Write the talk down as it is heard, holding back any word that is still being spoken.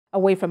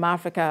Away from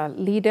Africa,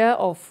 leader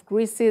of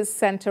Greece's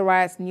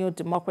centrist New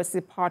Democracy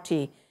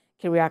Party,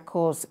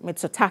 Kyriakos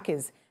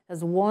Mitsotakis,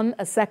 has won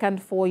a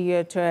second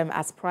four-year term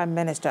as Prime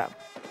Minister.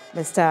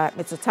 Mr.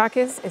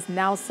 Mitsotakis is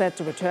now set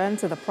to return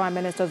to the Prime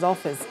Minister's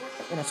office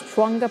in a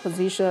stronger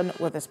position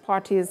with his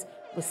party's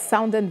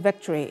resounding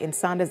victory in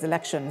Sunday's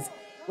elections,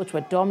 which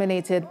were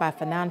dominated by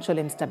financial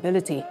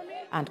instability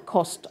and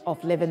cost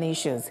of living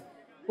issues.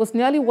 With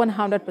nearly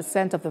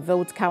 100% of the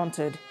votes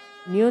counted,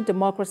 New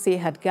Democracy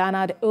had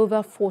garnered over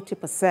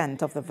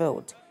 40% of the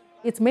vote.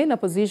 Its main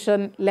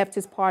opposition,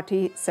 leftist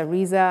party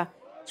Syriza,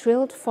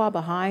 trailed far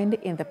behind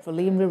in the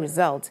preliminary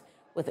result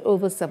with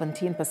over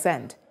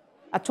 17%.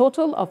 A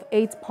total of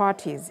 8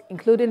 parties,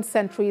 including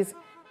centrist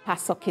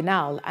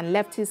PASOK-KINAL and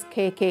leftist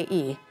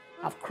KKE,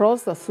 have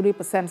crossed the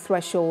 3%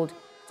 threshold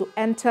to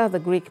enter the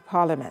Greek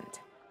parliament.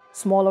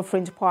 Smaller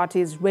fringe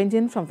parties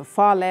ranging from the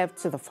far left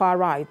to the far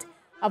right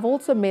have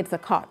also made the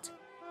cut.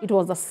 It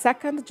was the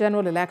second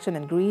general election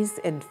in Greece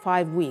in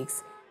 5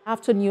 weeks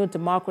after New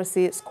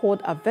Democracy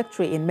scored a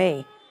victory in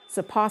May,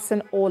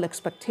 surpassing all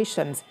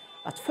expectations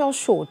but fell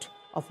short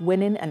of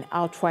winning an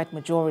outright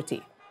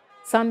majority.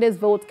 Sunday's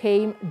vote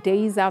came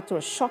days after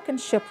a shocking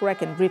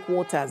shipwreck in Greek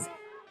waters.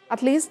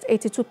 At least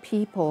 82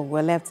 people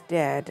were left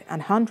dead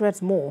and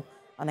hundreds more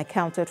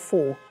unaccounted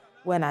for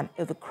when an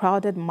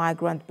overcrowded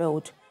migrant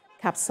boat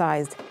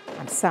capsized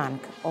and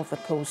sank off the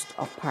coast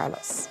of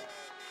Pylos.